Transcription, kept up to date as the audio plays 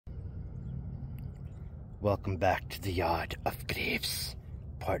Welcome back to the Yard of Graves,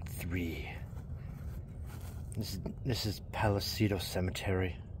 Part 3. This is Palisido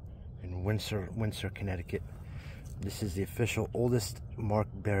Cemetery in Windsor, Connecticut. This is the official oldest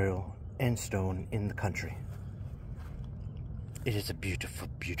marked burial and stone in the country. It is a beautiful,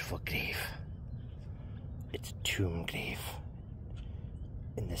 beautiful grave. It's a tomb grave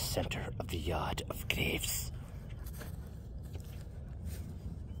in the center of the Yard of Graves.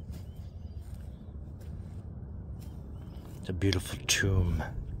 It's a beautiful tomb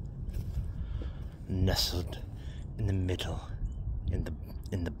nestled in the middle, in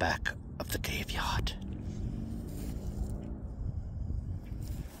the back of the graveyard.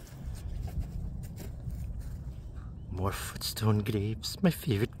 More footstone graves, my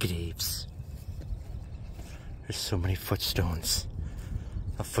favorite graves. There's so many footstones.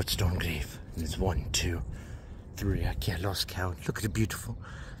 A footstone grave. And there's 1, 2, 3. I can't lose count. Look at a beautiful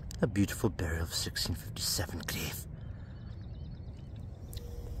burial of 1657 grave.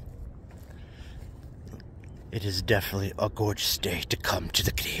 It is definitely a gorgeous day to come to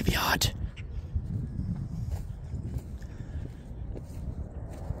the graveyard.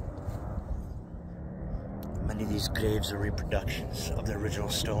 Many of these graves are reproductions of the original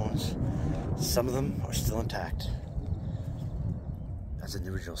stones. Some of them are still intact. As in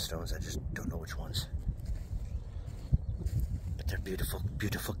the original stones, I just don't know which ones. But they're beautiful,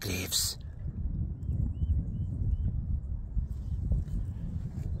 beautiful graves.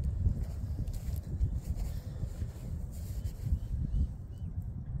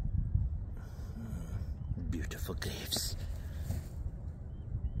 Beautiful graves.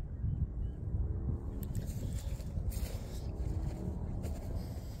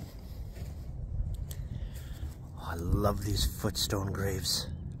 Oh, I love these footstone graves.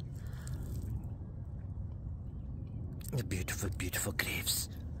 The beautiful, beautiful graves.